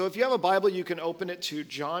So if you have a Bible, you can open it to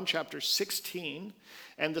John chapter 16.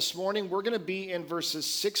 And this morning, we're going to be in verses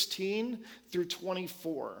 16 through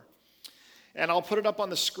 24. And I'll put it up on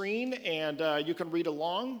the screen, and you can read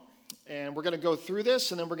along. And we're going to go through this,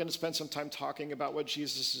 and then we're going to spend some time talking about what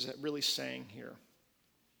Jesus is really saying here.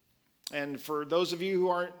 And for those of you who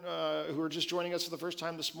are just joining us for the first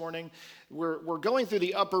time this morning, we're going through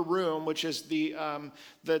the upper room, which is the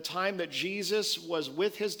time that Jesus was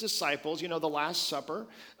with his disciples, the Last Supper,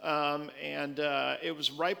 and it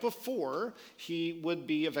was right before he would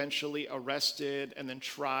be eventually arrested and then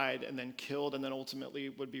tried and then killed and then ultimately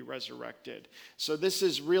would be resurrected. So this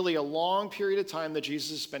is really a long period of time that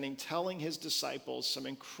Jesus is spending telling his disciples some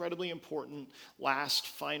incredibly important last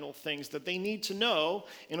final things that they need to know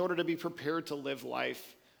in order to be prepared to live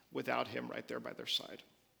life without him right there by their side.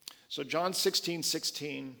 So John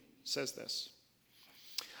 16:16 says this: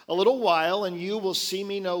 "A little while and you will see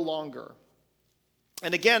me no longer.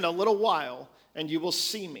 And again, a little while and you will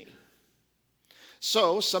see me."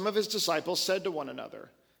 So some of his disciples said to one another,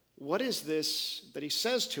 "What is this that he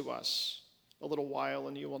says to us? A little while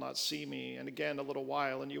and you will not see me, and again a little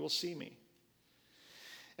while and you will see me.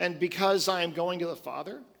 And because I am going to the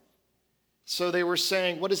Father?" So they were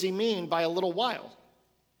saying, "What does he mean by a little while?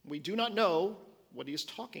 We do not know what he is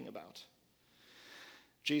talking about."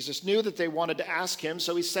 Jesus knew that they wanted to ask him,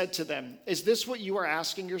 so he said to them, "Is this what you are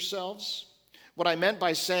asking yourselves? What I meant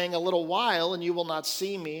by saying a little while and you will not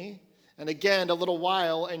see me, and again a little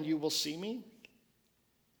while and you will see me?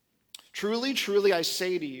 Truly, truly, I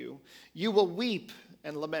say to you, you will weep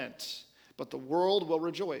and lament, but the world will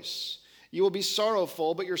rejoice. You will be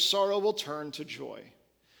sorrowful, but your sorrow will turn to joy.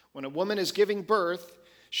 When a woman is giving birth,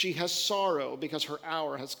 she has sorrow because her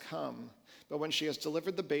hour has come. But when she has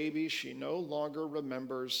delivered the baby, she no longer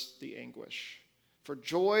remembers the anguish for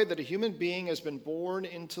joy that a human being has been born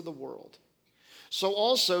into the world. So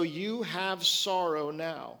also you have sorrow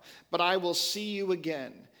now, but I will see you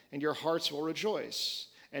again, and your hearts will rejoice,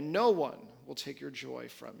 and no one will take your joy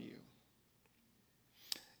from you.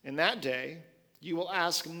 In that day, you will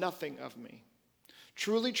ask nothing of me.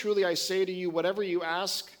 Truly, truly, I say to you, whatever you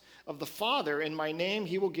ask of the Father in my name,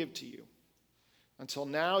 he will give to you. Until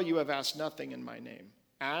now, you have asked nothing in my name.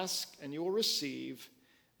 Ask, and you will receive,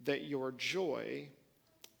 that your joy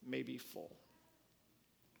may be full."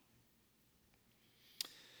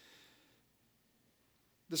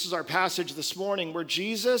 This is our passage this morning where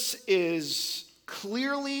Jesus is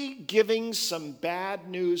clearly giving some bad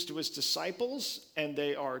news to his disciples, and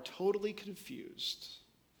they are totally confused.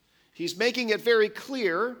 He's making it very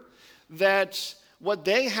clear that what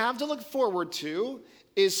they have to look forward to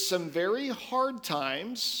is some very hard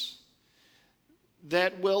times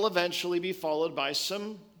that will eventually be followed by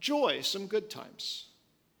some joy, some good times.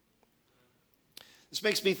 This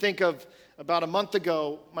makes me think of about a month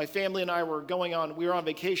ago, my family and I we were on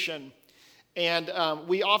vacation, and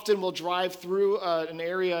we often will drive through an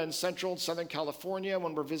area in central and southern California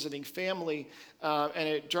when we're visiting family, and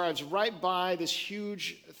it drives right by this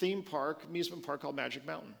huge amusement park called Magic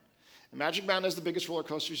Mountain. And Magic Mountain is the biggest roller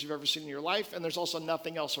coasters you've ever seen in your life, and there's also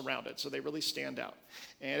nothing else around it, so they really stand out.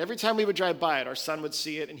 And every time we would drive by it, our son would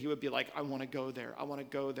see it, and he would be like, "I want to go there, I want to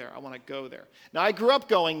go there, I want to go there." Now, I grew up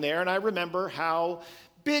going there, and I remember how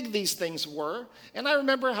big these things were, and I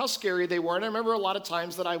remember how scary they were, and I remember a lot of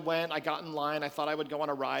times that I got in line, I thought I would go on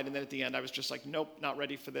a ride, and then at the end I was just like, nope, not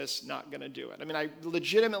ready for this, not going to do it. I mean, I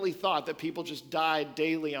legitimately thought that people just died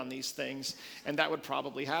daily on these things, and that would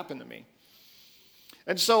probably happen to me.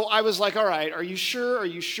 And so I was like, all right, are you sure? Are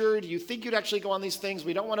you sure? Do you think you'd actually go on these things?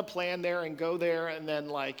 We don't want to plan there and go there and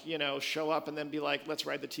then show up and then be like, let's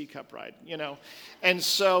ride the teacup ride, And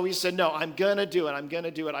so he said, no, I'm going to do it. I'm going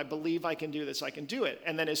to do it. I believe I can do this. I can do it.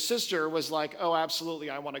 And then his sister was like, oh, absolutely,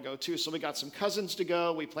 I want to go too. So we got some cousins to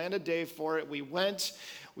go. We planned a day for it. We went.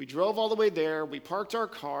 We drove all the way there. We parked our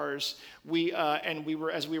cars. As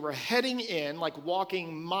we were heading in, like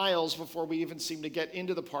walking miles before we even seemed to get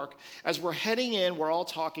into the park, as we're heading in, we're all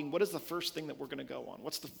talking, what is the first thing that we're going to go on?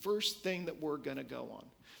 What's the first thing that we're going to go on?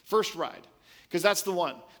 First ride. Because that's the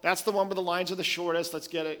one. That's the one where the lines are the shortest. Let's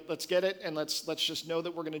get it, and let's just know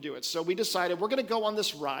that we're going to do it. So we decided we're going to go on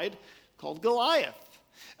this ride called Goliath.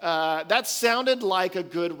 That sounded like a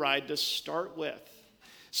good ride to start with.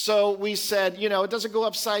 So we said, it doesn't go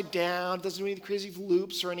upside down, it doesn't do any crazy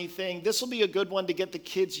loops or anything. This will be a good one to get the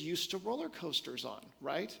kids used to roller coasters on,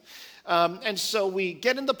 right? And so we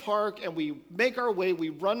get in the park and we make our way,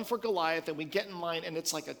 we run for Goliath, and we get in line, and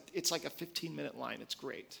it's like a 15-minute line. It's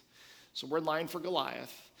great. So we're in line for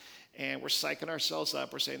Goliath, and we're psyching ourselves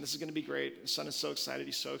up. We're saying, this is going to be great. The son is so excited,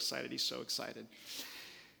 he's so excited, he's so excited.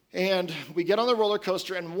 And we get on the roller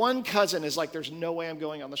coaster, and one cousin is like, there's no way I'm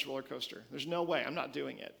going on this roller coaster. There's no way. I'm not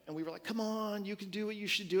doing it. And we were like, come on, you can do it. You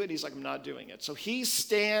should do it. And he's like, I'm not doing it. So he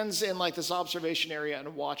stands in like this observation area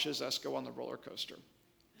and watches us go on the roller coaster.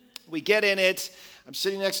 We get in it. I'm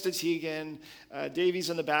sitting next to Tegan. Davey's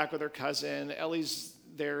in the back with her cousin. Ellie's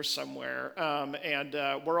there somewhere. And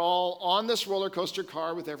we're all on this roller coaster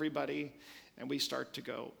car with everybody. And we start to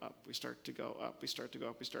go up, we start to go up, we start to go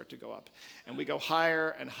up, we start to go up. And we go higher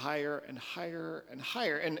and higher and higher and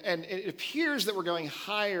higher. And it appears that we're going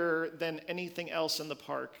higher than anything else in the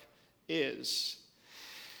park is.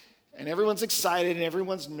 And everyone's excited and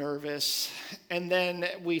everyone's nervous. And then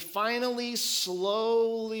we finally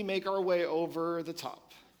slowly make our way over the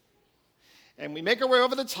top. And we make our way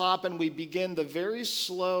over the top and we begin the very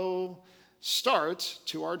slow start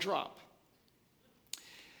to our drop.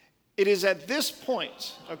 It is at this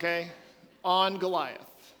point, okay, on Goliath.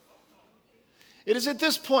 It is at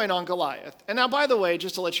this point on Goliath. And now, by the way,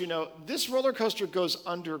 just to let you know, this roller coaster goes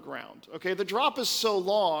underground, okay? The drop is so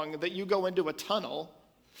long that you go into a tunnel,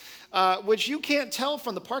 which you can't tell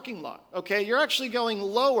from the parking lot, okay? You're actually going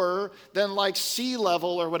lower than like sea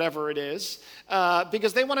level or whatever it is,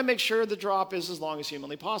 because they want to make sure the drop is as long as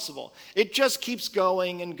humanly possible. It just keeps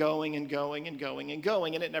going and going and going and going and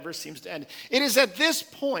going, and it never seems to end. It is at this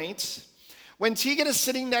point when Tegan is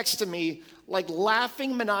sitting next to me, like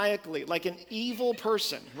laughing maniacally, like an evil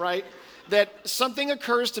person, right? That something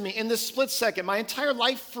occurs to me in this split second. My entire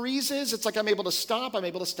life freezes. It's like I'm able to stop. I'm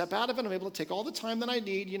able to step out of it. I'm able to take all the time that I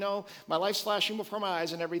need. You know, my life's flashing before my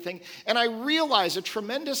eyes and everything. And I realize a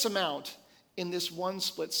tremendous amount in this one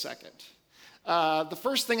split second. The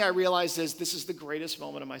first thing I realized is this is the greatest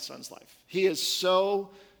moment of my son's life. He is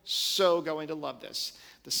so going to love this.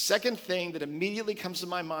 The second thing that immediately comes to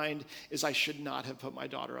my mind is I should not have put my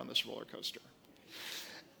daughter on this roller coaster.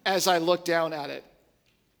 As I look down at it,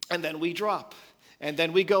 and then we drop, and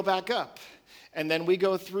then we go back up, and then we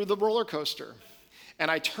go through the roller coaster.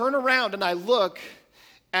 And I turn around and I look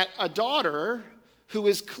at a daughter who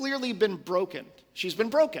has clearly been broken. She's been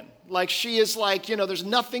broken. Like she is like, you know, there's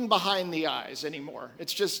nothing behind the eyes anymore.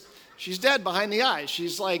 It's just, she's dead behind the eyes.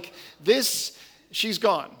 She's like this, she's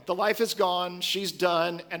gone. The life is gone, she's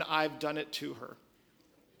done, and I've done it to her.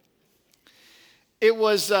 It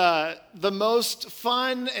was the most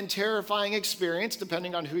fun and terrifying experience,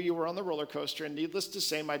 depending on who you were on the roller coaster. And needless to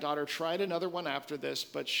say, my daughter tried another one after this,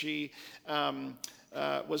 but she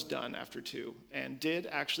was done after two and did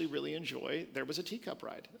actually really enjoy. There was a teacup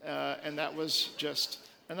ride, and that was just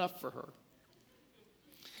enough for her.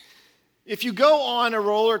 If you go on a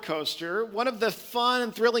roller coaster, one of the fun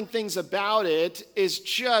and thrilling things about it is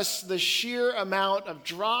just the sheer amount of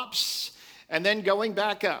drops and then going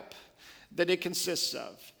back up that it consists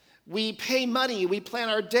of. We pay money, we plan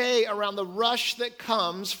our day around the rush that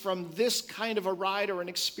comes from this kind of a ride or an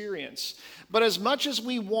experience. But as much as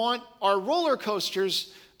we want our roller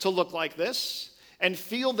coasters to look like this and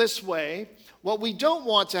feel this way, what we don't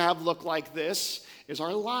want to have look like this is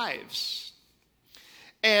our lives.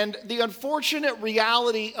 And the unfortunate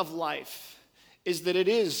reality of life is that it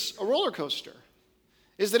is a roller coaster.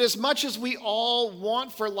 Is that as much as we all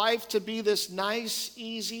want for life to be this nice,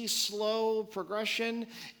 easy, slow progression,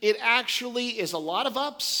 it actually is a lot of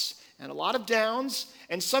ups and a lot of downs,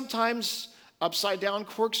 and sometimes upside down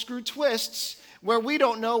corkscrew twists where we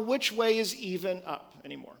don't know which way is even up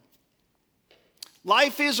anymore.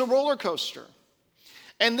 Life is a roller coaster.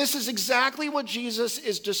 And this is exactly what Jesus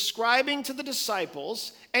is describing to the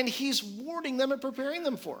disciples, and he's warning them and preparing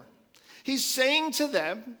them for. He's saying to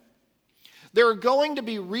them, there are going to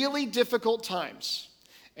be really difficult times.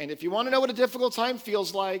 And if you want to know what a difficult time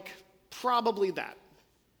feels like, probably that.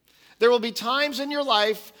 There will be times in your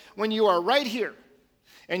life when you are right here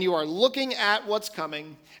and you are looking at what's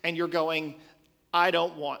coming and you're going, I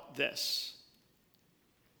don't want this.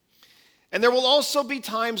 And there will also be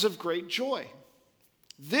times of great joy.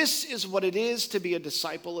 This is what it is to be a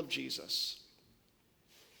disciple of Jesus.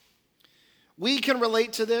 We can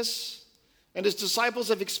relate to this. And his disciples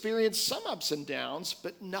have experienced some ups and downs,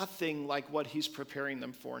 but nothing like what he's preparing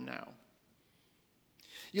them for now.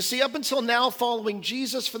 You see, up until now, following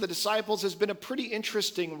Jesus for the disciples has been a pretty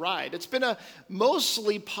interesting ride. It's been a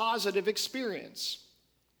mostly positive experience.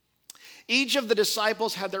 Each of the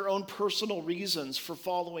disciples had their own personal reasons for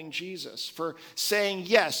following Jesus, for saying,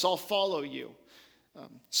 yes, I'll follow you.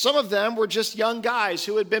 Some of them were just young guys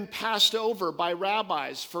who had been passed over by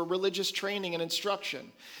rabbis for religious training and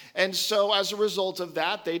instruction. And so as a result of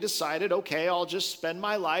that, they decided, okay, I'll just spend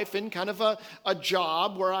my life in kind of a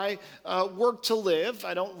job where I work to live.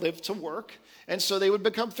 I don't live to work. And so they would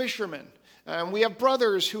become fishermen. We have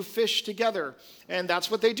brothers who fish together, and that's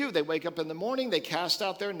what they do. They wake up in the morning, they cast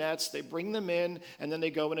out their nets, they bring them in, and then they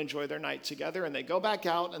go and enjoy their night together, and they go back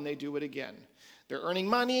out and they do it again. They're earning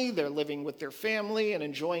money, they're living with their family and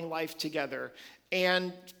enjoying life together.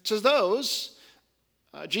 And to those,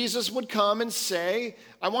 Jesus would come and say,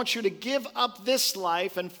 I want you to give up this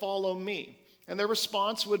life and follow me. And their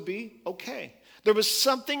response would be, okay. There was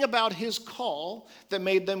something about his call that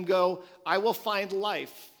made them go, I will find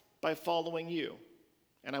life by following you.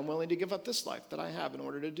 And I'm willing to give up this life that I have in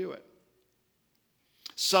order to do it.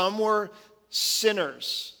 Some were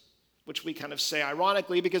sinners, which we kind of say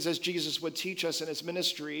ironically, because as Jesus would teach us in his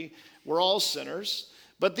ministry, we're all sinners.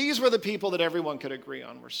 But these were the people that everyone could agree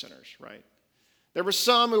on were sinners, right? There were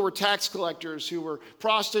some who were tax collectors, who were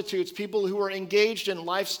prostitutes, people who were engaged in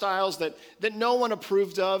lifestyles that no one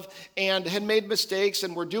approved of and had made mistakes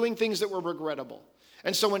and were doing things that were regrettable.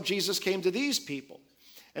 And so when Jesus came to these people,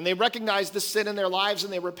 and they recognized the sin in their lives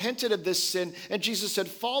and they repented of this sin. And Jesus said,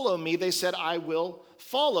 follow me. They said, I will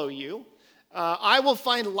follow you. I will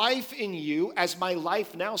find life in you as my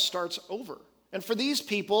life now starts over. And for these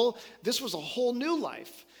people, this was a whole new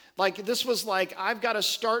life. This was like, I've got to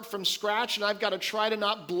start from scratch and I've got to try to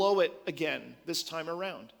not blow it again this time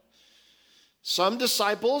around. Some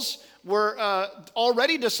disciples were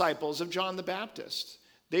already disciples of John the Baptist.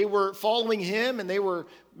 They were following him and they were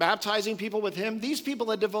baptizing people with him. These people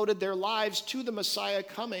had devoted their lives to the Messiah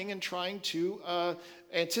coming and trying to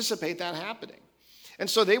anticipate that happening. And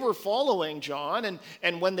so they were following John,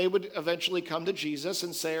 and when they would eventually come to Jesus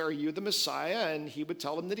and say, are you the Messiah? And he would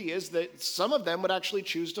tell them that he is, that some of them would actually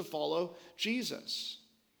choose to follow Jesus.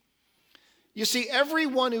 You see,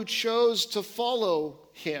 everyone who chose to follow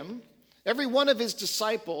him, every one of his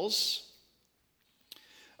disciples,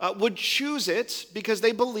 would choose it because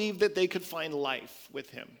they believed that they could find life with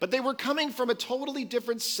him. But they were coming from a totally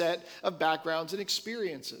different set of backgrounds and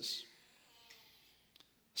experiences.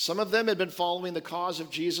 Some of them had been following the cause of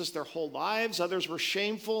Jesus their whole lives. Others were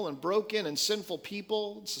shameful and broken and sinful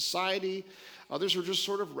people in society. Others were just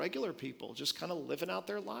sort of regular people, just kind of living out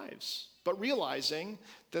their lives, but realizing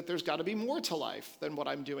that there's got to be more to life than what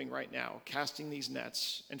I'm doing right now, casting these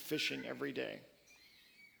nets and fishing every day.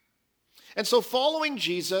 And so following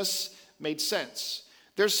Jesus made sense.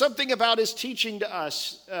 There's something about his teaching to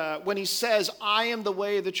us when he says, I am the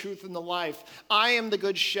way, the truth, and the life. I am the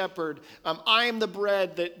good shepherd. I am the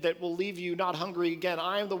bread that will leave you not hungry again.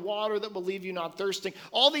 I am the water that will leave you not thirsting.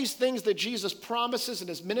 All these things that Jesus promises in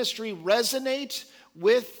his ministry resonate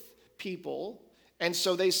with people. And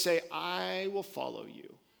so they say, I will follow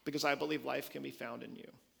you because I believe life can be found in you.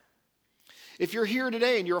 If you're here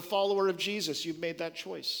today and you're a follower of Jesus, you've made that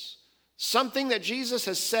choice. Something that Jesus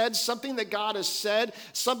has said, something that God has said,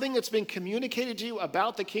 something that's been communicated to you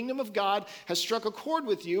about the kingdom of God has struck a chord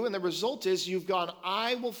with you, and the result is you've gone,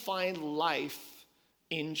 I will find life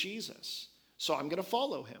in Jesus. So I'm going to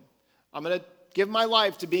follow him. I'm going to give my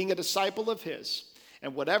life to being a disciple of his,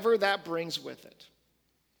 and whatever that brings with it.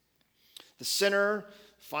 The sinner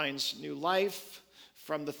finds new life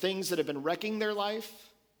from the things that have been wrecking their life.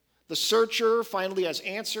 The searcher finally has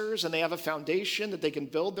answers, and they have a foundation that they can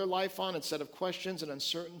build their life on instead of questions and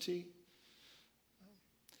uncertainty.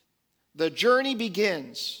 The journey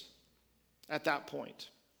begins at that point.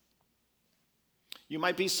 You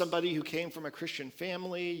might be somebody who came from a Christian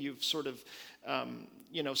family. You've sort of,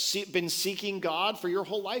 been seeking God for your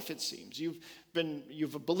whole life, it seems.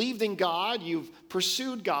 You've believed in God. You've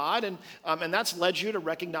pursued God, and that's led you to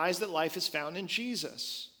recognize that life is found in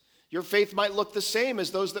Jesus. Your faith might look the same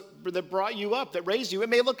as those that brought you up, that raised you. It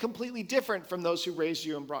may look completely different from those who raised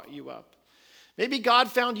you and brought you up. Maybe God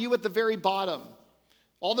found you at the very bottom,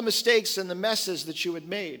 all the mistakes and the messes that you had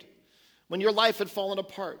made when your life had fallen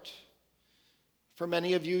apart. For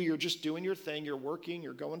many of you, you're just doing your thing. You're working,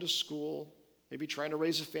 you're going to school, maybe trying to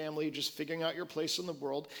raise a family, just figuring out your place in the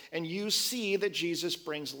world, and you see that Jesus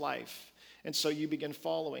brings life, and so you begin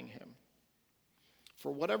following him. For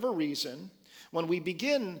whatever reason, when we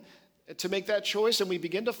begin to make that choice and we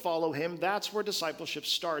begin to follow him, that's where discipleship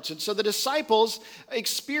starts. And so the disciples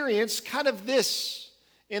experience kind of this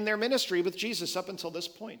in their ministry with Jesus up until this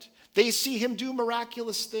point. They see him do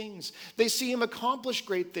miraculous things. They see him accomplish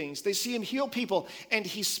great things. They see him heal people. And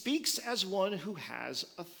he speaks as one who has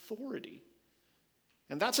authority.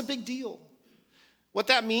 And that's a big deal. What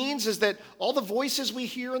that means is that all the voices we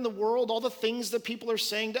hear in the world, all the things that people are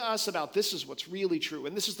saying to us about this is what's really true,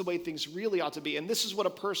 and this is the way things really ought to be, and this is what a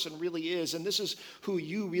person really is, and this is who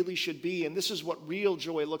you really should be, and this is what real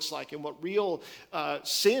joy looks like, and what real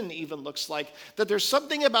sin even looks like, that there's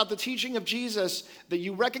something about the teaching of Jesus that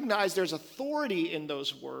you recognize there's authority in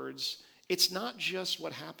those words. it's not just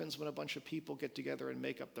what happens when a bunch of people get together and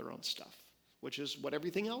make up their own stuff, which is what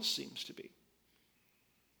everything else seems to be.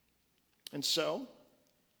 And so,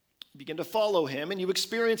 you begin to follow him, and you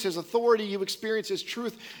experience his authority, you experience his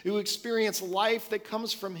truth, you experience life that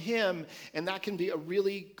comes from him, and that can be a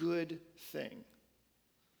really good thing.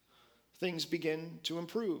 Things begin to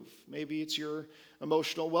improve. Maybe it's your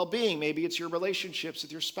emotional well-being. Maybe it's your relationships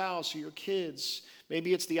with your spouse or your kids.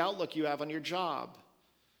 Maybe it's the outlook you have on your job.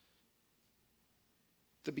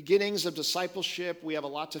 The beginnings of discipleship, we have a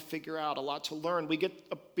lot to figure out, a lot to learn. We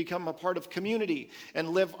become a part of community and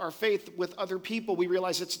live our faith with other people. We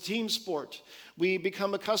realize it's a team sport. We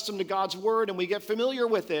become accustomed to God's word and we get familiar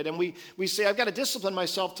with it. And we say, I've got to discipline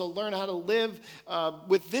myself to learn how to live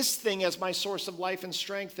with this thing as my source of life and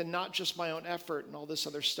strength and not just my own effort and all this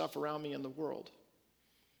other stuff around me in the world.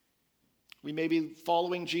 We may be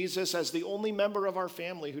following Jesus as the only member of our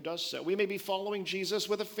family who does so. We may be following Jesus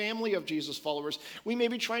with a family of Jesus followers. We may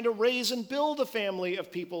be trying to raise and build a family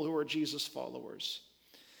of people who are Jesus followers.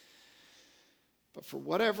 But for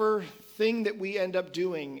whatever thing that we end up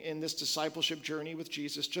doing in this discipleship journey with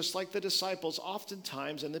Jesus, just like the disciples,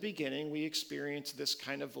 oftentimes in the beginning, we experience this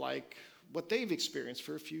kind of like what they've experienced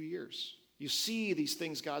for a few years. You see these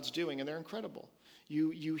things God's doing, and they're incredible.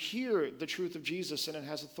 You hear the truth of Jesus, and it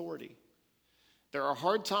has authority. There are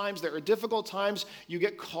hard times, there are difficult times. You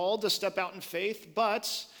get called to step out in faith,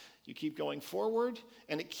 but you keep going forward,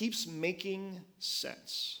 and it keeps making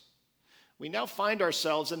sense. We now find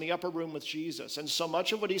ourselves in the upper room with Jesus, and so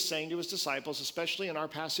much of what he's saying to his disciples, especially in our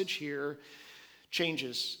passage here,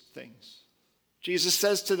 changes things. Jesus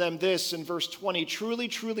says to them this in verse 20, "Truly,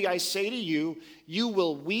 truly, I say to you, you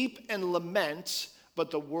will weep and lament,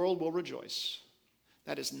 but the world will rejoice."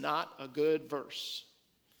 That is not a good verse.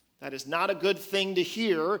 That is not a good thing to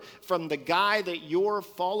hear from the guy that you're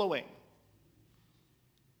following.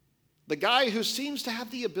 The guy who seems to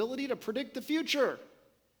have the ability to predict the future.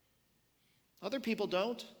 Other people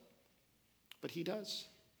don't, but he does.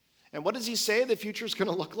 And what does he say the future is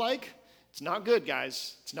going to look like? It's not good,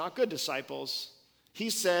 guys. It's not good, disciples.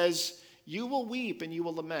 He says, you will weep and you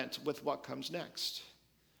will lament with what comes next.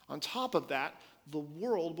 On top of that, the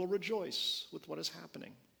world will rejoice with what is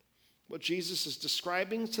happening. What Jesus is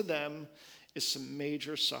describing to them is some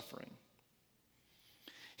major suffering.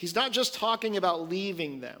 He's not just talking about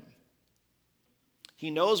leaving them. He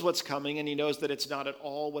knows what's coming, and he knows that it's not at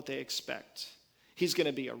all what they expect. He's going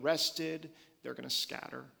to be arrested. They're going to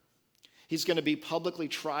scatter. He's going to be publicly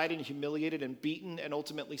tried and humiliated and beaten and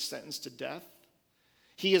ultimately sentenced to death.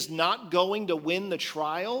 He is not going to win the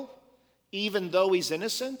trial, even though he's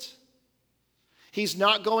innocent. He's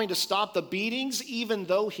not going to stop the beatings, even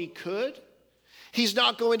though he could. He's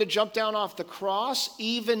not going to jump down off the cross,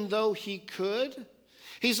 even though he could.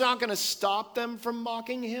 He's not going to stop them from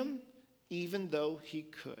mocking him, even though he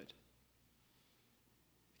could.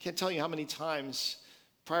 I can't tell you how many times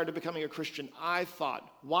prior to becoming a Christian, I thought,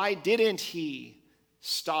 why didn't he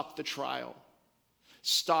stop the trial,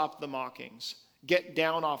 stop the mockings, get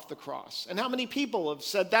down off the cross? And how many people have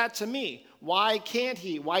said that to me? Why can't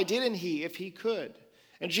he? Why didn't he if he could?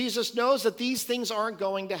 And Jesus knows that these things aren't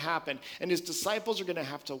going to happen, and his disciples are going to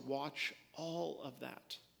have to watch all of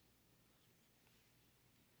that.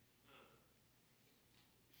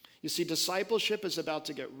 You see, discipleship is about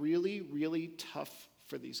to get really, really tough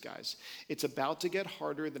for these guys. It's about to get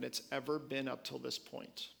harder than it's ever been up till this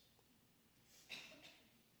point.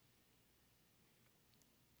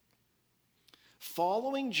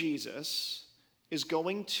 Following Jesus is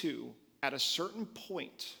going to, at a certain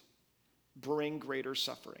point, bring greater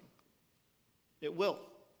suffering. It will.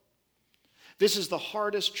 This is the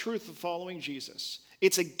hardest truth of following Jesus.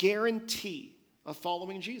 It's a guarantee of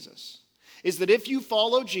following Jesus. Is that if you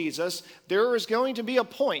follow Jesus, there is going to be a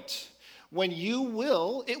point when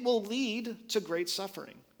it will lead to great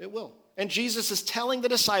suffering. It will. And Jesus is telling the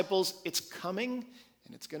disciples, it's coming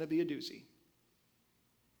and it's going to be a doozy.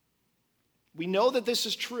 We know that this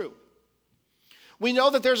is true. We know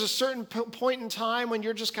that there's a certain point in time when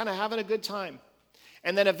you're just kind of having a good time.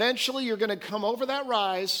 And then eventually you're going to come over that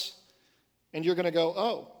rise and you're going to go,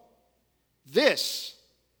 oh, this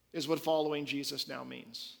is what following Jesus now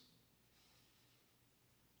means.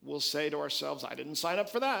 We'll say to ourselves, I didn't sign up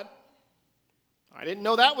for that. I didn't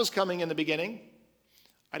know that was coming in the beginning.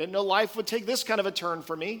 I didn't know life would take this kind of a turn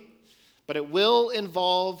for me. But it will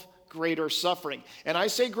involve greater suffering. And I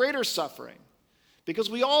say greater suffering because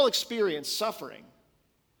we all experience suffering.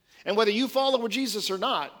 And whether you follow Jesus or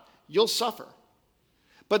not, you'll suffer.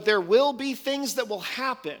 But there will be things that will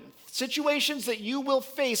happen, situations that you will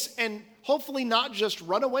face and hopefully not just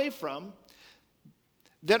run away from,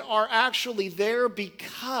 that are actually there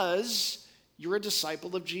because you're a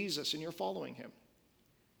disciple of Jesus and you're following him.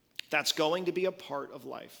 That's going to be a part of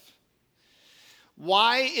life.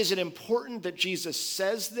 Why is it important that Jesus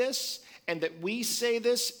says this and that we say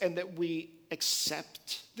this and that we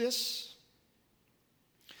accept this?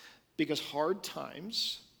 Because hard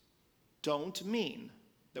times don't mean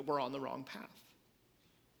that we're on the wrong path.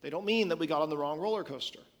 They don't mean that we got on the wrong roller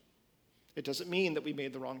coaster. It doesn't mean that we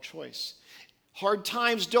made the wrong choice. Hard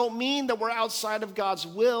times don't mean that we're outside of God's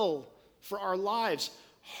will for our lives.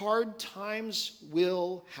 Hard times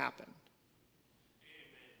will happen.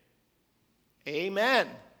 Amen.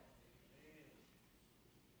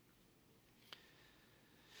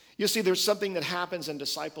 You see, there's something that happens in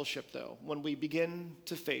discipleship, though, when we begin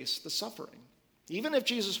to face the suffering. Even if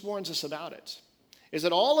Jesus warns us about it, is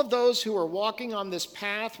that all of those who are walking on this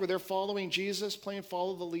path where they're following Jesus, playing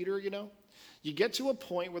follow the leader, you get to a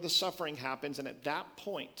point where the suffering happens, and at that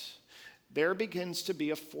point, there begins to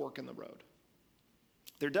be a fork in the road.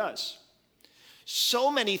 There does.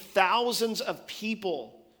 So many thousands of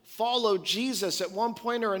people followed Jesus at one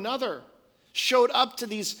point or another, showed up to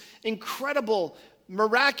these incredible,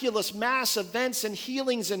 miraculous mass events and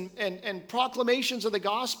healings and proclamations of the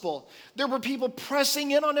gospel. There were people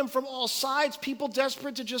pressing in on him from all sides, people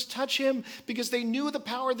desperate to just touch him because they knew the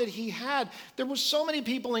power that he had. There were so many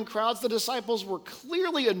people in crowds, the disciples were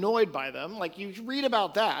clearly annoyed by them, like you read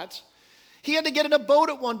about that. He had to get in a boat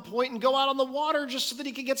at one point and go out on the water just so that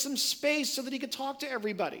he could get some space, so that he could talk to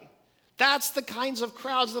everybody. That's the kinds of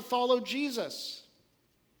crowds that followed Jesus.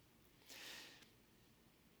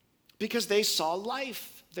 Because they saw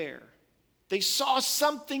life there. They saw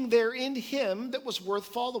something there in him that was worth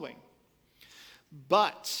following.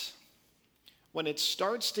 But when it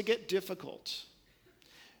starts to get difficult,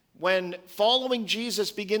 when following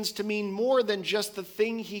Jesus begins to mean more than just the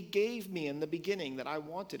thing he gave me in the beginning that I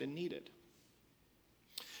wanted and needed,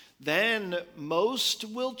 then most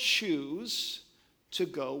will choose to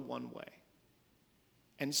go one way.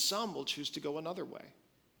 And some will choose to go another way.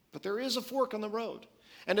 But there is a fork on the road.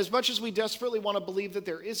 And as much as we desperately want to believe that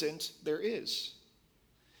there isn't, there is.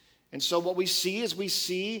 And so what we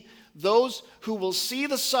see those who will see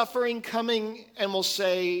the suffering coming and will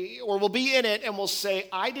say, or will be in it and will say,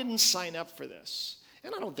 I didn't sign up for this.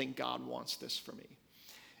 And I don't think God wants this for me.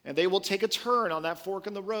 And they will take a turn on that fork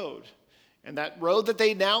in the road. And that road that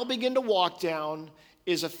they now begin to walk down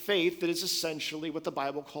is a faith that is essentially what the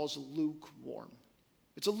Bible calls lukewarm.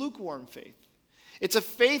 It's a lukewarm faith. It's a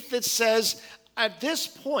faith that says, at this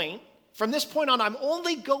point, from this point on, I'm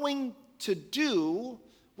only going to do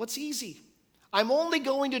what's easy. I'm only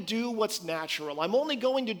going to do what's natural. I'm only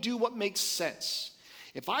going to do what makes sense.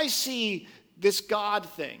 If I see this God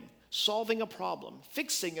thing, solving a problem,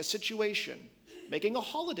 fixing a situation, making a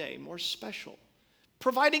holiday more special,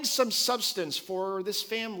 providing some substance for this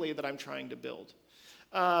family that I'm trying to build,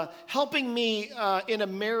 helping me in a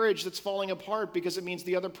marriage that's falling apart because it means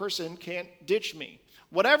the other person can't ditch me.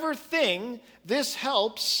 Whatever thing this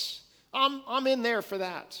helps, I'm in there for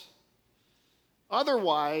that.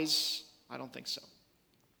 Otherwise, I don't think so.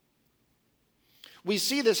 We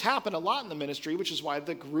see this happen a lot in the ministry, which is why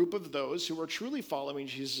the group of those who are truly following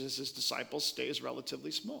Jesus as disciples stays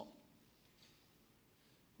relatively small.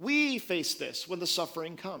 We face this when the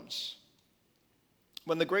suffering comes,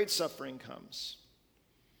 when the great suffering comes.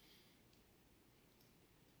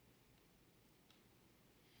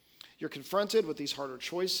 You're confronted with these harder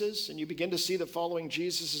choices, and you begin to see that following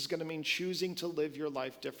Jesus is going to mean choosing to live your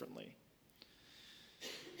life differently.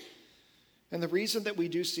 And the reason that we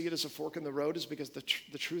do see it as a fork in the road is because the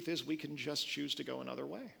truth is we can just choose to go another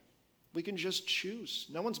way. We can just choose.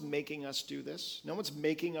 No one's making us do this. No one's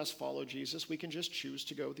making us follow Jesus. We can just choose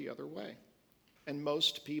to go the other way. And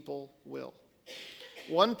most people will.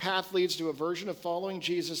 One path leads to a version of following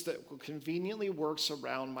Jesus that conveniently works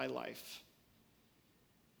around my life.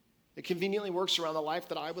 It conveniently works around the life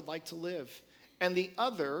that I would like to live. And the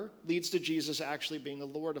other leads to Jesus actually being the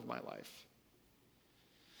Lord of my life.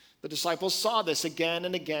 The disciples saw this again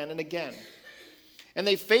and again and again. And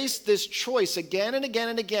they faced this choice again and again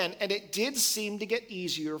and again, and it did seem to get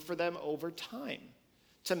easier for them over time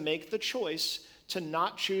to make the choice to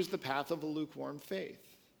not choose the path of a lukewarm faith.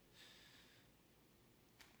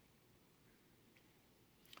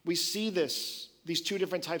 We see these two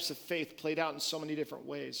different types of faith played out in so many different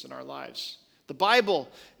ways in our lives. The Bible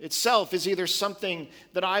itself is either something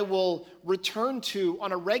that I will return to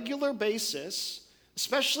on a regular basis,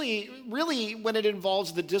 especially really when it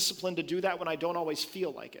involves the discipline to do that when I don't always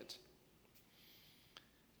feel like it.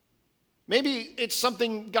 Maybe it's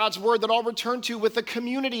something, God's word, that I'll return to with a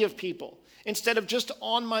community of people. instead of just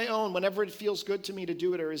on my own whenever it feels good to me to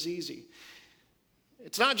do it or is easy.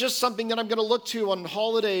 It's not just something that I'm going to look to on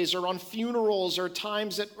holidays or on funerals or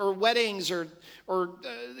or weddings or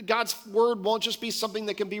God's word won't just be something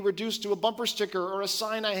that can be reduced to a bumper sticker or a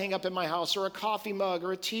sign I hang up in my house or a coffee mug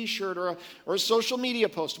or a t-shirt or a social media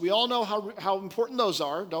post. We all know how important those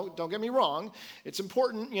are. Don't get me wrong. It's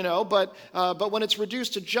important, but when it's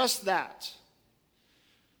reduced to just that,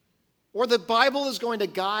 or the Bible is going to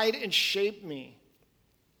guide and shape me.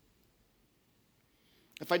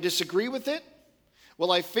 If I disagree with it,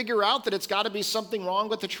 will I figure out that it's got to be something wrong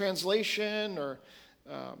with the translation or,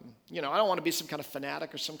 I don't want to be some kind of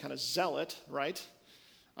fanatic or some kind of zealot, right?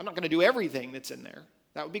 I'm not going to do everything that's in there.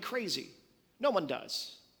 That would be crazy. No one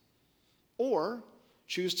does. Or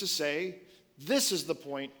choose to say, this is the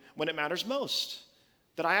point when it matters most,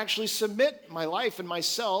 that I actually submit my life and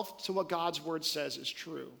myself to what God's word says is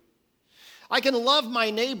true. I can love my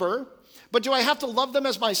neighbor, but do I have to love them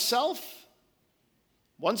as myself?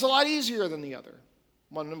 One's a lot easier than the other.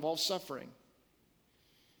 One involves suffering.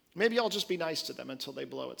 Maybe I'll just be nice to them until they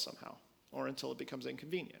blow it somehow, or until it becomes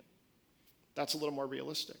inconvenient. That's a little more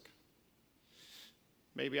realistic.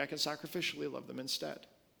 Maybe I can sacrificially love them instead.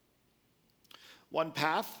 One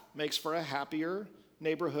path makes for a happier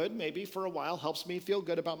neighborhood, maybe for a while, helps me feel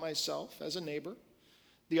good about myself as a neighbor.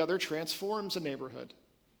 The other transforms a neighborhood,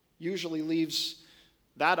 usually leaves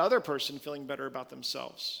that other person feeling better about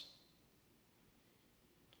themselves.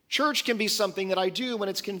 Church can be something that I do when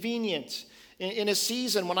it's convenient, in a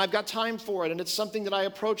season when I've got time for it, and it's something that I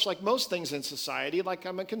approach like most things in society, like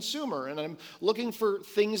I'm a consumer and I'm looking for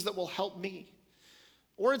things that will help me.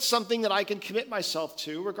 Or it's something that I can commit myself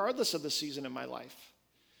to regardless of the season in my life.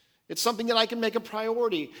 It's something that I can make a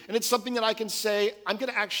priority, and it's something that I can say, I'm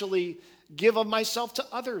going to actually give of myself to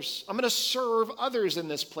others. I'm going to serve others in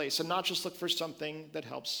this place and not just look for something that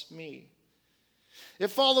helps me.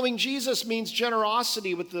 If following Jesus means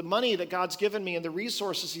generosity with the money that God's given me and the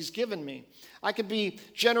resources he's given me, I can be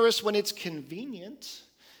generous when it's convenient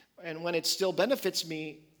and when it still benefits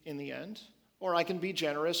me in the end. Or I can be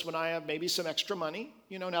generous when I have maybe some extra money,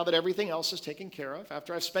 now that everything else is taken care of,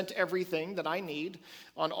 after I've spent everything that I need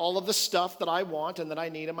on all of the stuff that I want and that I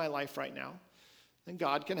need in my life right now. Then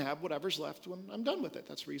God can have whatever's left when I'm done with it.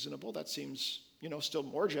 That's reasonable. That seems, still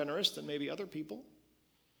more generous than maybe other people.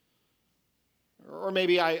 Or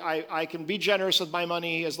maybe I can be generous with my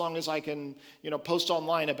money as long as I can, post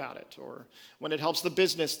online about it, or when it helps the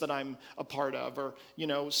business that I'm a part of, or,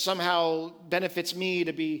 somehow benefits me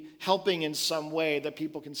to be helping in some way that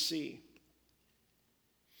people can see.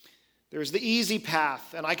 There's the easy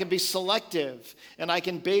path, and I can be selective, and I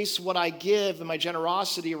can base what I give and my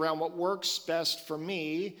generosity around what works best for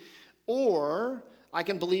me, or I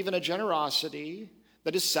can believe in a generosity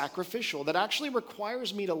that is sacrificial, that actually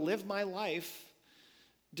requires me to live my life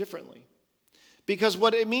differently. Because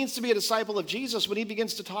what it means to be a disciple of Jesus, when he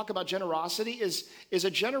begins to talk about generosity, is a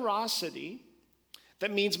generosity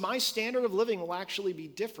that means my standard of living will actually be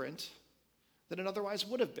different than it otherwise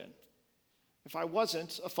would have been if I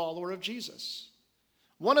wasn't a follower of Jesus.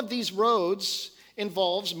 One of these roads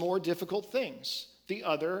involves more difficult things, the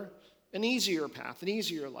other, an easier path, an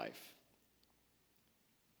easier life.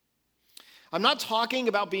 I'm not talking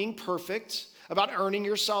about being perfect, about earning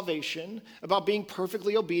your salvation, about being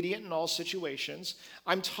perfectly obedient in all situations.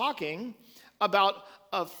 I'm talking about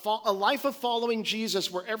a life of following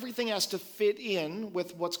Jesus where everything has to fit in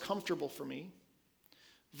with what's comfortable for me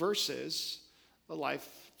versus a life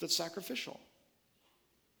that's sacrificial.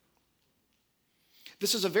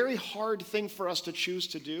 This is a very hard thing for us to choose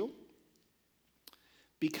to do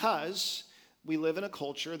because we live in a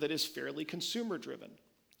culture that is fairly consumer-driven,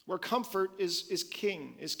 where comfort is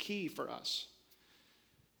key for us.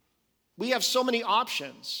 We have so many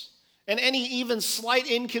options, and any even slight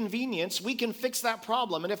inconvenience, we can fix that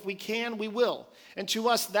problem, and if we can, we will. And to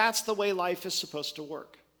us, that's the way life is supposed to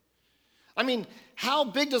work. I mean, how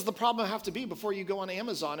big does the problem have to be before you go on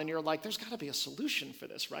Amazon and you're like, there's got to be a solution for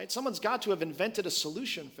this, right? Someone's got to have invented a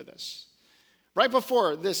solution for this. Right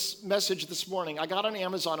before this message this morning, I got on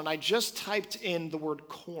Amazon and I just typed in the word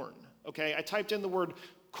corn, okay? I typed in the word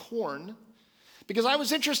corn because I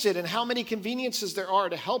was interested in how many conveniences there are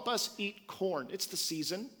to help us eat corn. It's the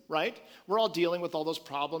season, right? We're all dealing with all those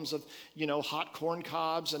problems of, hot corn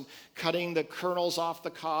cobs and cutting the kernels off the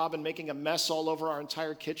cob and making a mess all over our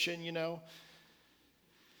entire kitchen,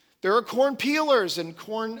 There are corn peelers and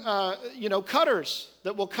corn, cutters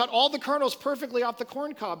that will cut all the kernels perfectly off the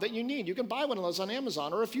corn cob that you need. You can buy one of those on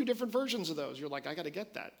Amazon or a few different versions of those. You're like, I got to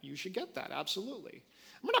get that. You should get that, absolutely.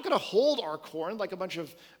 We're not going to hold our corn like a bunch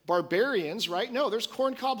of barbarians, right? No, there's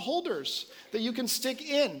corn cob holders that you can stick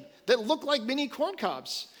in that look like mini corn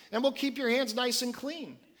cobs and will keep your hands nice and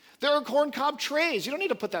clean. There are corn cob trays. You don't need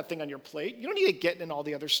to put that thing on your plate. You don't need to get in all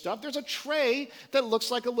the other stuff. There's a tray that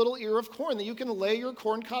looks like a little ear of corn that you can lay your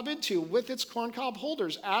corn cob into with its corn cob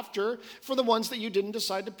holders for the ones that you didn't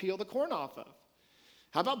decide to peel the corn off of.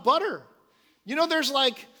 How about butter? You know, there's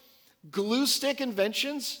like glue stick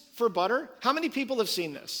inventions for butter. How many people have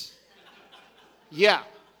seen this? Yeah.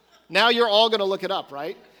 Now you're all going to look it up,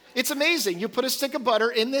 right? It's amazing. You put a stick of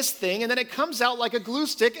butter in this thing, and then it comes out like a glue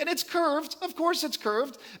stick, and it's curved. Of course it's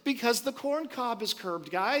curved, because the corn cob is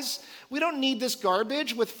curved, guys. We don't need this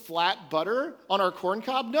garbage with flat butter on our corn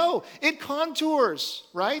cob. No, it contours,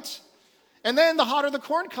 right? And then the hotter the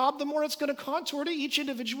corn cob, the more it's going to contour to each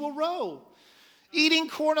individual row. Eating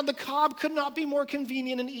corn on the cob could not be more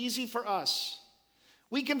convenient and easy for us.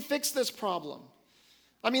 We can fix this problem.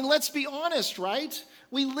 I mean, let's be honest, right?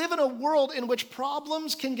 We live in a world in which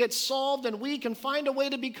problems can get solved and we can find a way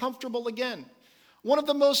to be comfortable again. One of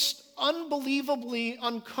the most unbelievably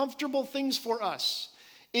uncomfortable things for us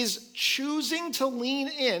is choosing to lean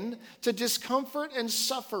in to discomfort and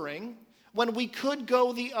suffering when we could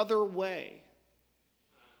go the other way.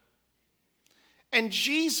 And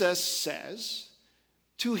Jesus says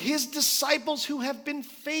to his disciples who have been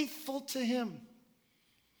faithful to him,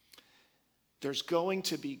 there's going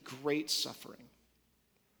to be great suffering.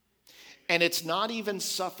 And it's not even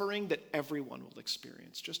suffering that everyone will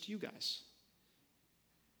experience, just you guys.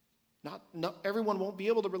 Not everyone won't be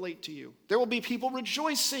able to relate to you. There will be people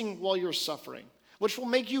rejoicing while you're suffering, which will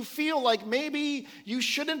make you feel like maybe you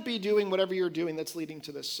shouldn't be doing whatever you're doing that's leading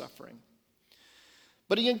to this suffering.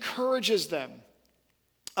 But he encourages them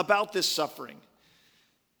about this suffering.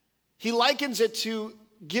 He likens it to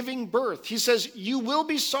giving birth. He says, you will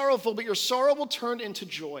be sorrowful, but your sorrow will turn into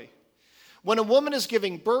joy. When a woman is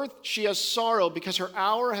giving birth, she has sorrow because her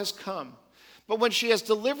hour has come. But when she has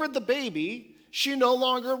delivered the baby, she no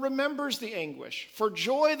longer remembers the anguish for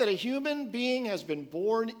joy that a human being has been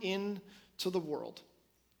born into the world.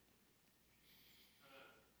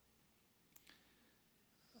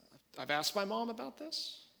 I've asked my mom about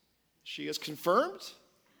this. She has confirmed.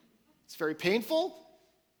 It's very painful.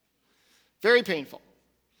 Very painful.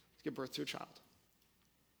 Give birth to a child.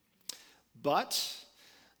 But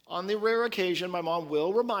on the rare occasion, my mom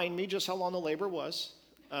will remind me just how long the labor was.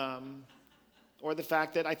 Or the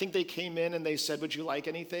fact that I think they came in and they said, would you like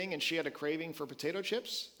anything? And she had a craving for potato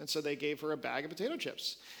chips. And so they gave her a bag of potato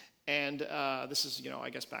chips. And this is, I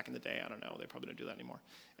guess back in the day, I don't know, they probably don't do that anymore.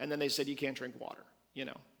 And then they said, you can't drink water,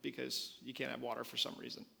 because you can't have water for some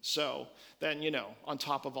reason. So then, on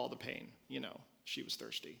top of all the pain, she was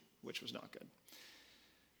thirsty, which was not good.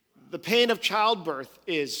 The pain of childbirth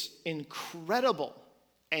is incredible,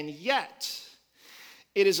 and yet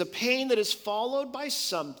it is a pain that is followed by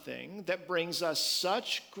something that brings us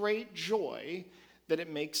such great joy that it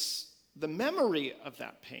makes the memory of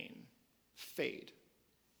that pain fade.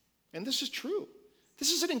 And this is true.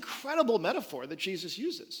 This is an incredible metaphor that Jesus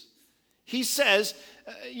uses. He says,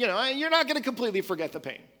 you're not going to completely forget the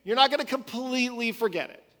pain. You're not going to completely forget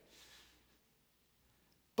it.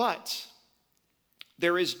 But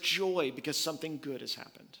there is joy because something good has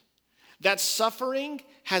happened. That suffering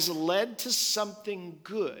has led to something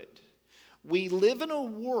good. We live in a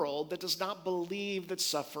world that does not believe that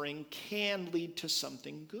suffering can lead to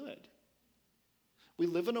something good. We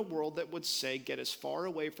live in a world that would say, get as far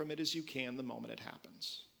away from it as you can the moment it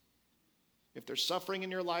happens. If there's suffering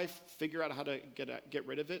in your life, figure out how to get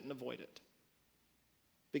rid of it and avoid it.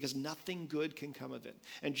 Because nothing good can come of it.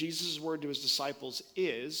 And Jesus' word to his disciples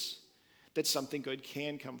is that something good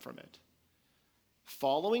can come from it.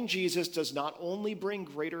 Following Jesus does not only bring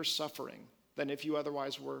greater suffering than if you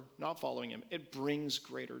otherwise were not following him, it brings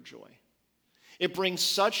greater joy. It brings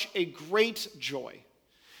such a great joy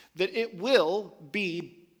that it will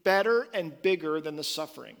be better and bigger than the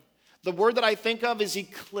suffering. The word that I think of is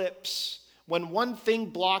eclipse, when one thing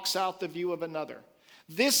blocks out the view of another.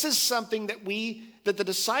 This is something that the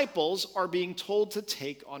disciples are being told to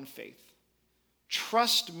take on faith.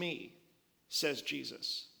 Trust me, says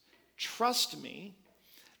Jesus. Trust me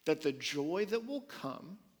that the joy that will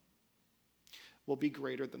come will be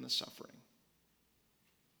greater than the suffering.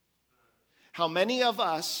 How many of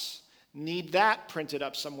us need that printed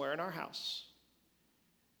up somewhere in our house?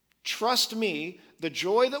 Trust me, the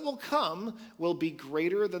joy that will come will be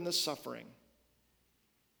greater than the suffering.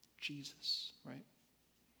 Jesus, right?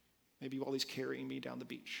 Maybe while he's carrying me down the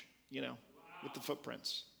beach, with the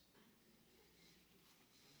footprints.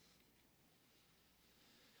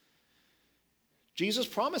 Jesus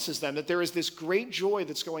promises them that there is this great joy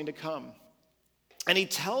that's going to come. And he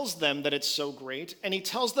tells them that it's so great, and he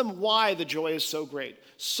tells them why the joy is so great.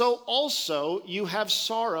 So also you have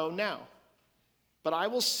sorrow now, but I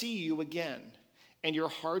will see you again, and your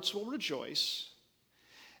hearts will rejoice,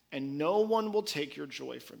 and no one will take your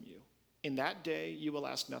joy from you. In that day you will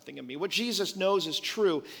ask nothing of me. What Jesus knows is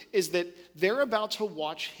true is that they're about to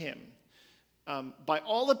watch him, by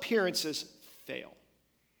all appearances, fail.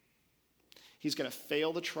 He's going to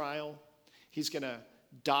fail the trial. He's going to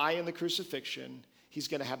die in the crucifixion. He's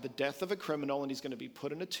going to have the death of a criminal, and he's going to be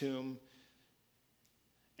put in a tomb.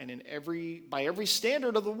 And by every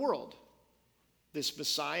standard of the world, this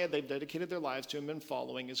Messiah they've dedicated their lives to him and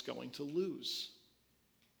following is going to lose,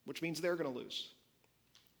 which means they're going to lose.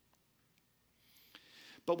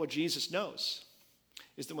 But what Jesus knows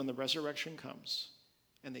is that when the resurrection comes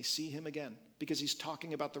and they see him again, because he's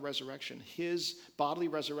talking about the resurrection, his bodily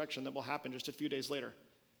resurrection that will happen just a few days later.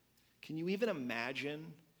 Can you even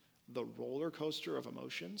imagine the roller coaster of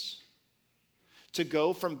emotions? To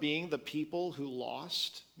go from being the people who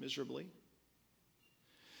lost miserably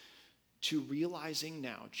to realizing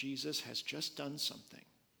now Jesus has just done something.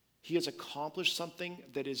 He has accomplished something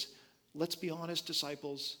that is, let's be honest,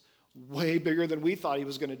 disciples, way bigger than we thought he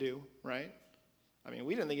was going to do, right? I mean,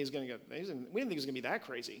 we didn't think he was going to be that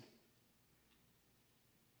crazy.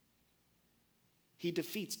 He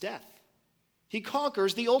defeats death. He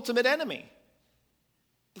conquers the ultimate enemy.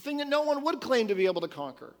 The thing that no one would claim to be able to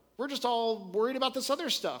conquer. We're just all worried about this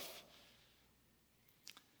other stuff.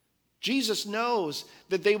 Jesus knows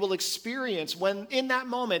that they will experience, when in that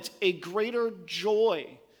moment, a greater joy,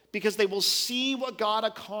 because they will see what God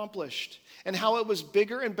accomplished and how it was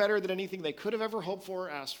bigger and better than anything they could have ever hoped for or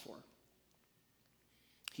asked for.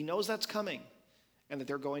 He knows that's coming and that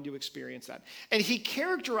they're going to experience that. And he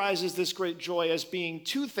characterizes this great joy as being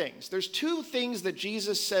two things. There's two things that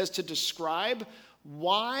Jesus says to describe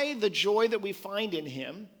why the joy that we find in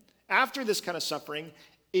him after this kind of suffering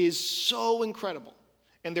is so incredible.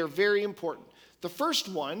 And they're very important. The first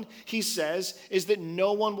one, he says, is that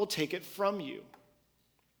no one will take it from you.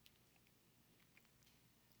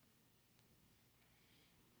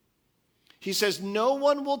 He says, no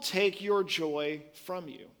one will take your joy from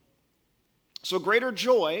you. So greater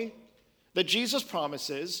joy that Jesus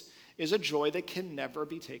promises is a joy that can never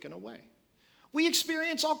be taken away. We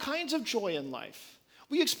experience all kinds of joy in life.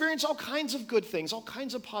 We experience all kinds of good things, all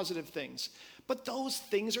kinds of positive things. But those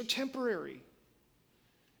things are temporary.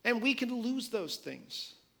 And we can lose those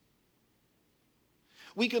things.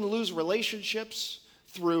 We can lose relationships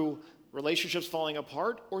through relationships falling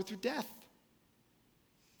apart or through death.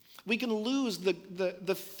 We can lose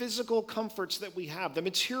the physical comforts that we have, the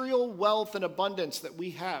material wealth and abundance that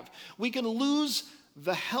we have. We can lose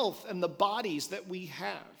the health and the bodies that we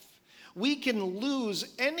have. We can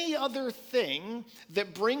lose any other thing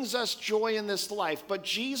that brings us joy in this life. But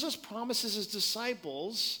Jesus promises his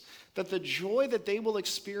disciples that the joy that they will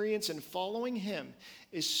experience in following him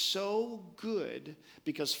is so good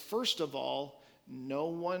because, first of all, no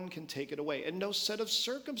one can take it away, and no set of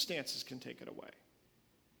circumstances can take it away.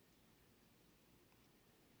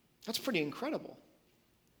 That's pretty incredible.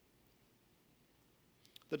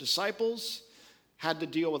 The disciples had to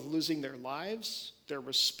deal with losing their lives, their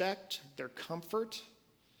respect, their comfort,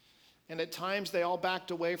 and at times they all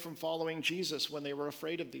backed away from following Jesus when they were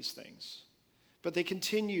afraid of these things. But they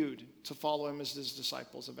continued to follow him as his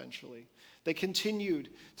disciples eventually. They continued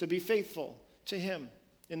to be faithful to him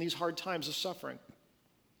in these hard times of suffering.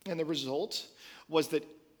 And the result was that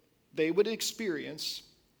they would experience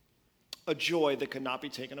a joy that could not be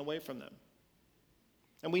taken away from them.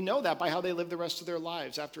 And we know that by how they lived the rest of their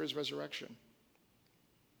lives after his resurrection.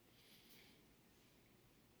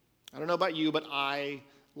 I don't know about you, but I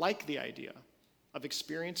like the idea of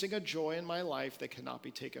experiencing a joy in my life that cannot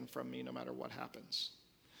be taken from me no matter what happens.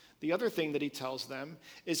 The other thing that he tells them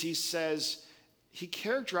is he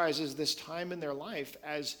characterizes this time in their life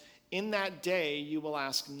as, in that day you will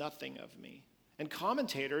ask nothing of me. And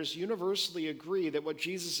commentators universally agree that what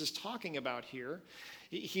Jesus is talking about here,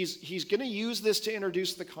 he's going to use this to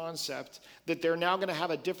introduce the concept that they're now going to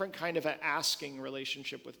have a different kind of an asking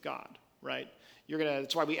relationship with God, right?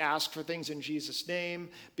 That's why we ask for things in Jesus' name,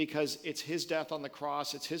 because it's his death on the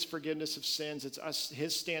cross, it's his forgiveness of sins, it's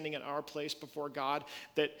his standing in our place before God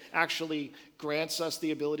that actually grants us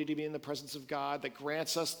the ability to be in the presence of God, that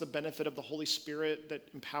grants us the benefit of the Holy Spirit that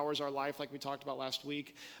empowers our life like we talked about last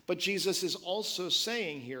week. But Jesus is also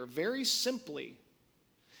saying here, very simply,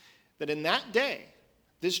 that in that day,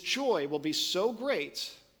 This joy will be so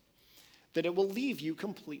great that it will leave you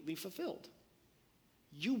completely fulfilled.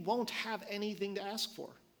 You won't have anything to ask for.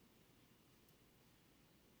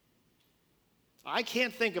 I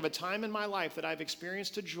can't think of a time in my life that I've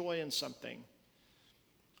experienced a joy in something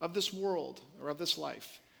of this world or of this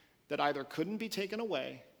life that either couldn't be taken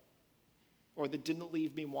away or that didn't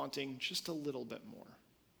leave me wanting just a little bit more.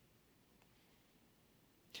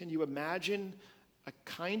 Can you imagine a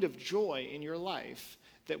kind of joy in your life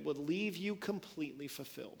that would leave you completely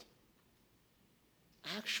fulfilled?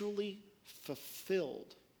 Actually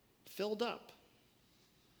fulfilled, filled up.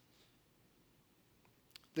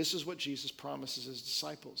 This is what Jesus promises his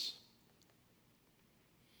disciples.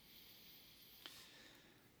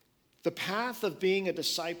 The path of being a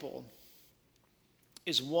disciple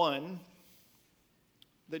is one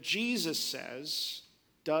that Jesus says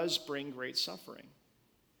does bring great suffering.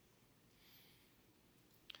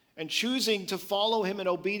 And choosing to follow him in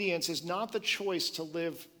obedience is not the choice to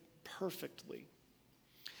live perfectly.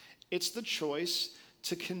 It's the choice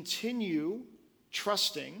to continue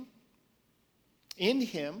trusting in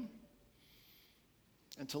him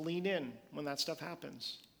and to lean in when that stuff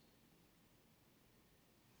happens.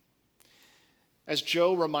 As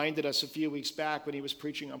Joe reminded us a few weeks back when he was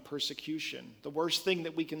preaching on persecution, the worst thing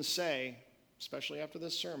that we can say, especially after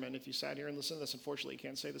this sermon, if you sat here and listened to this, unfortunately you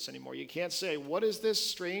can't say this anymore. You can't say, what is this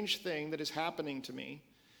strange thing that is happening to me,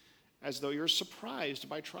 as though you're surprised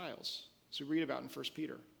by trials, as we read about in 1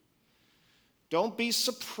 Peter. Don't be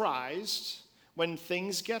surprised when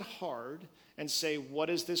things get hard and say, what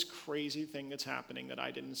is this crazy thing that's happening that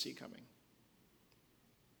I didn't see coming?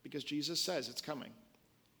 Because Jesus says it's coming.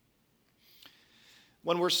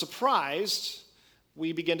 When we're surprised,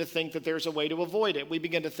 we begin to think that there's a way to avoid it. We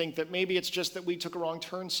begin to think that maybe it's just that we took a wrong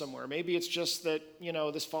turn somewhere. Maybe it's just that,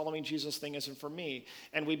 this following Jesus thing isn't for me.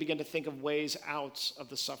 And we begin to think of ways out of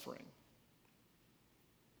the suffering.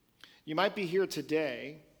 You might be here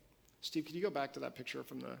today. Steve, could you go back to that picture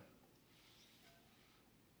from the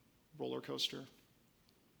roller coaster?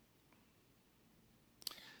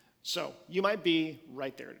 So, you might be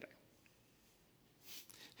right there today.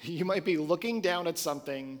 You might be looking down at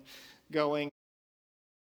something going,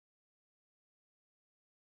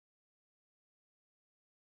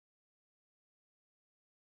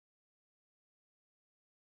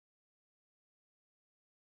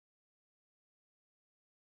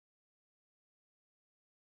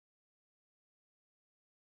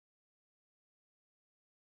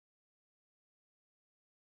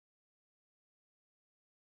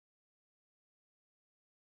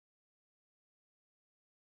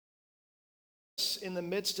 in the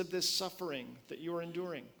midst of this suffering that you are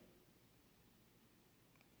enduring,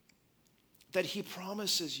 that he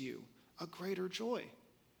promises you a greater joy.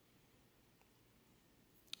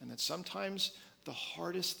 And that sometimes the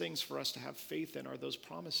hardest things for us to have faith in are those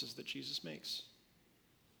promises that Jesus makes.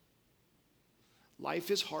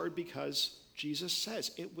 Life is hard because Jesus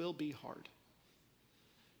says it will be hard.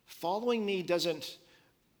 Following me doesn't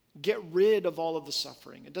get rid of all of the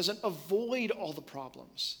suffering. It doesn't avoid all the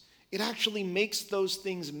problems. It actually makes those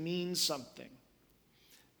things mean something,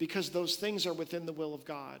 because those things are within the will of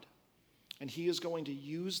God. And he is going to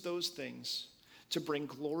use those things to bring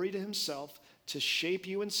glory to himself, to shape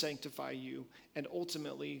you and sanctify you, and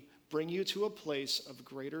ultimately bring you to a place of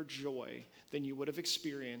greater joy than you would have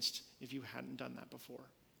experienced if you hadn't done that before.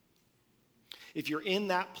 If you're in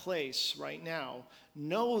that place right now,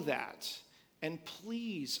 know that. And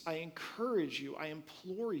please, I encourage you, I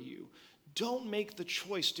implore you, don't make the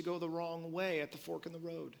choice to go the wrong way at the fork in the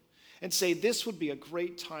road and say this would be a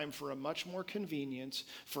great time for a much more convenient,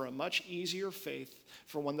 for a much easier faith,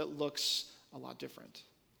 for one that looks a lot different.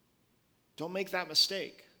 Don't make that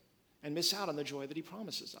mistake and miss out on the joy that he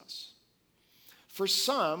promises us. For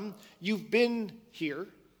some, you've been here,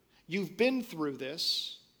 you've been through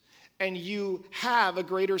this, and you have a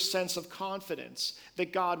greater sense of confidence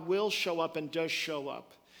that God will show up and does show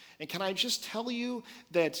up. And can I just tell you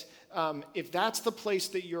that if that's the place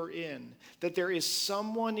that you're in, that there is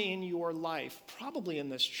someone in your life, probably in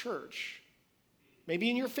this church, maybe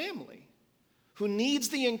in your family, who needs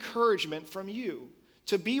the encouragement from you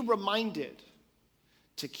to be reminded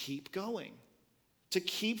to keep going, to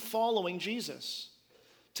keep following Jesus,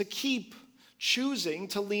 to keep choosing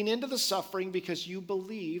to lean into the suffering because you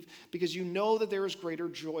believe, because you know that there is greater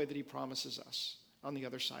joy that he promises us on the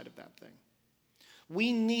other side of that thing.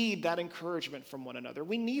 We need that encouragement from one another.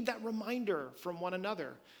 We need that reminder from one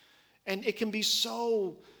another. And it can be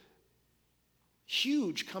so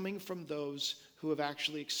huge coming from those who have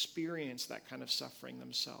actually experienced that kind of suffering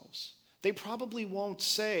themselves. They probably won't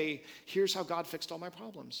say, here's how God fixed all my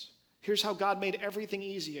problems. Here's how God made everything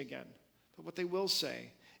easy again. But what they will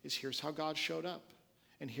say is, here's how God showed up,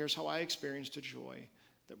 and here's how I experienced a joy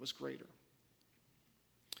that was greater.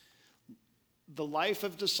 The life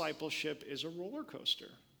of discipleship is a roller coaster.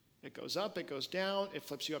 It goes up, it goes down, it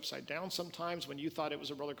flips you upside down sometimes when you thought it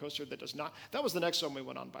was a roller coaster that does not. That was the next one we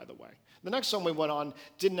went on, by the way. The next one we went on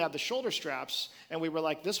didn't have the shoulder straps, and we were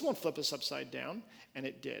like, this won't flip us upside down, and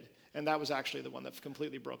it did. And that was actually the one that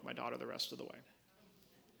completely broke my daughter the rest of the way.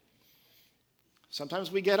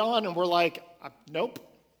 Sometimes we get on and we're like, nope,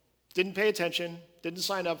 didn't pay attention, didn't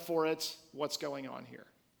sign up for it, what's going on here?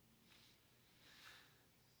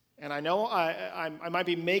 And I know I might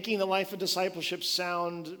be making the life of discipleship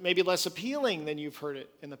sound maybe less appealing than you've heard it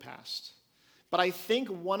in the past. But I think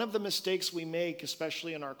one of the mistakes we make,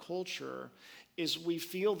 especially in our culture, is we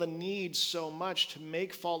feel the need so much to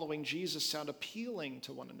make following Jesus sound appealing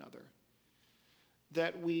to one another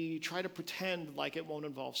that we try to pretend like it won't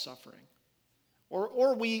involve suffering.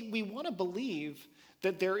 Or we want to believe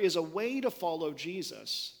that there is a way to follow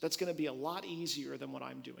Jesus that's going to be a lot easier than what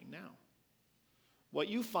I'm doing now. What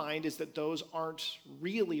you find is that those aren't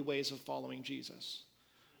really ways of following Jesus.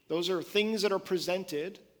 Those are things that are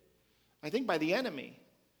presented, I think, by the enemy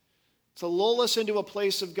to lull us into a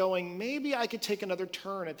place of going, maybe I could take another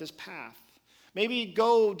turn at this path. Maybe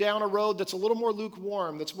go down a road that's a little more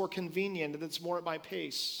lukewarm, that's more convenient, that's more at my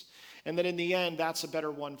pace. And that in the end, that's a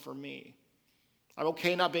better one for me. I'm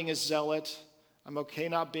okay not being a zealot. I'm okay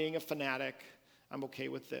not being a fanatic. I'm okay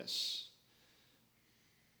with this.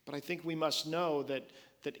 But I think we must know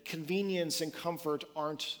that convenience and comfort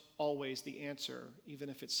aren't always the answer, even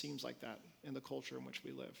if it seems like that in the culture in which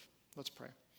we live. Let's pray.